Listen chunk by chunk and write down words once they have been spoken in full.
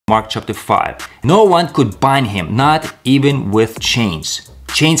Mark chapter 5. No one could bind him, not even with chains.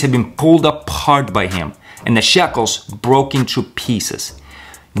 Chains had been pulled apart by him, and the shackles broken to pieces.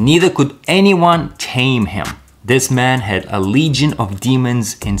 Neither could anyone tame him. This man had a legion of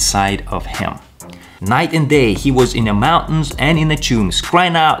demons inside of him. Night and day he was in the mountains and in the tombs,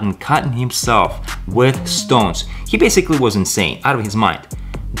 crying out and cutting himself with stones. He basically was insane, out of his mind.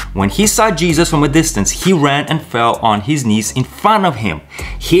 When he saw Jesus from a distance, he ran and fell on his knees in front of him.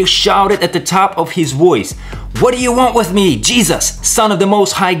 He shouted at the top of his voice, "What do you want with me, Jesus, Son of the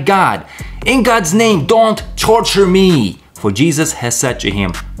Most High God? In God's name, don't torture me." For Jesus has said to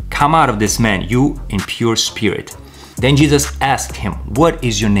him, "Come out of this man, you impure spirit." Then Jesus asked him, "What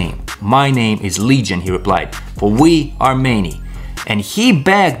is your name?" "My name is Legion," he replied, "for we are many." And he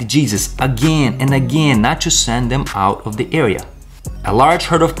begged Jesus again and again not to send them out of the area. A large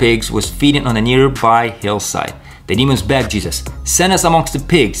herd of pigs was feeding on a nearby hillside. The demons begged Jesus, "Send us amongst the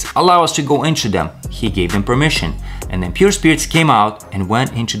pigs, allow us to go into them." He gave them permission, and the impure spirits came out and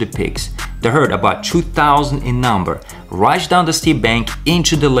went into the pigs. The herd, about 2,000 in number, rushed down the steep bank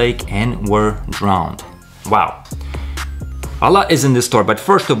into the lake and were drowned. Wow. A lot is in this story, but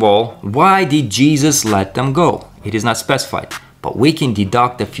first of all, why did Jesus let them go? It is not specified, but we can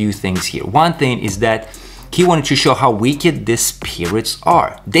deduct a few things here. One thing is that he wanted to show how wicked these spirits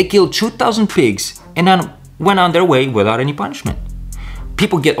are. They killed 2,000 pigs and then went on their way without any punishment.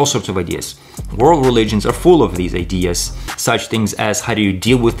 People get all sorts of ideas. World religions are full of these ideas, such things as how do you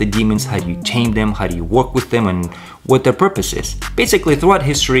deal with the demons, how do you tame them, how do you work with them, and what their purpose is. Basically, throughout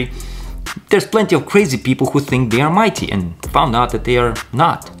history, there's plenty of crazy people who think they are mighty and found out that they are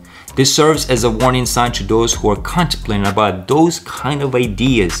not. This serves as a warning sign to those who are contemplating about those kind of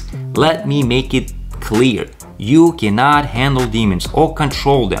ideas. Let me make it clear. You cannot handle demons or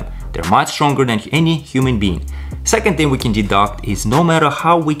control them. They're much stronger than any human being. Second thing we can deduct is no matter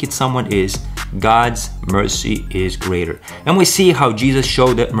how wicked someone is, God's mercy is greater. And we see how Jesus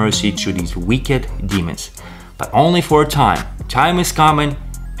showed that mercy to these wicked demons. But only for a time. Time is coming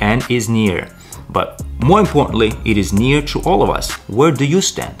and is near. But more importantly, it is near to all of us. Where do you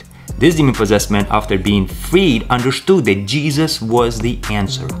stand? This demon-possessed man, after being freed, understood that Jesus was the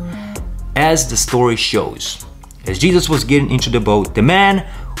answer. As the story shows, as Jesus was getting into the boat, the man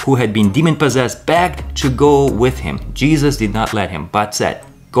who had been demon-possessed begged to go with him. Jesus did not let him, but said,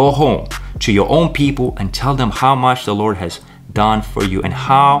 "Go home to your own people and tell them how much the Lord has done for you and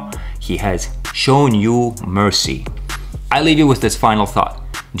how he has shown you mercy." I leave you with this final thought.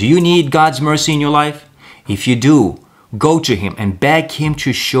 Do you need God's mercy in your life? If you do, go to him and beg him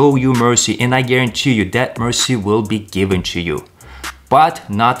to show you mercy, and I guarantee you that mercy will be given to you. But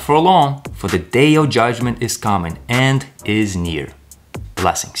not for long, for the day of judgment is coming and is near.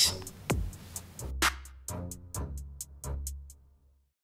 Blessings.